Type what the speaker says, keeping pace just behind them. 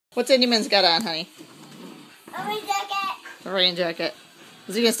What's Indyman's got on, honey? A rain jacket. A rain jacket.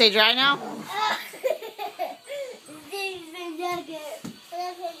 Is he gonna stay dry now? Rain jacket.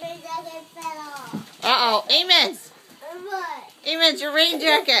 Rain jacket fell off. Uh-oh, Amens! What? Amens, your rain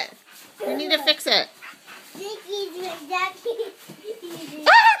jacket. We need to fix it. Zeke's rain jacket.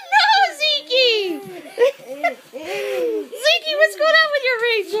 Oh no, Zeke! Zeke, what's going on with your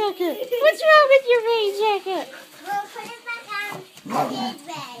rain jacket? What's wrong with your rain jacket? We'll put it back on his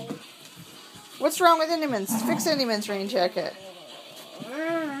bed. What's wrong with Indyman's? Fix Indyman's rain jacket.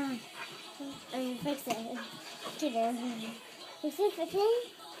 Fix it. Get it. Fix it, fix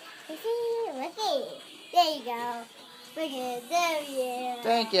it. Fix it. Look it. There you go. Look it. There you go.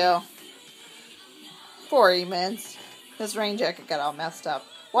 Thank you. Poor Amens. His rain jacket got all messed up.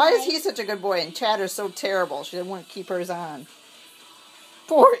 Why is he such a good boy and Chatter's so terrible? She didn't want to keep hers on.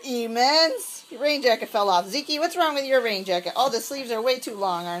 Poor Amens. Your rain jacket fell off. Zeke, what's wrong with your rain jacket? Oh, the sleeves are way too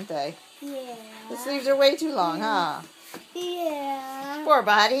long, aren't they? Yeah. The sleeves are way too long, huh? Yeah. Poor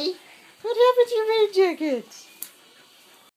body. What happened to your rain jacket?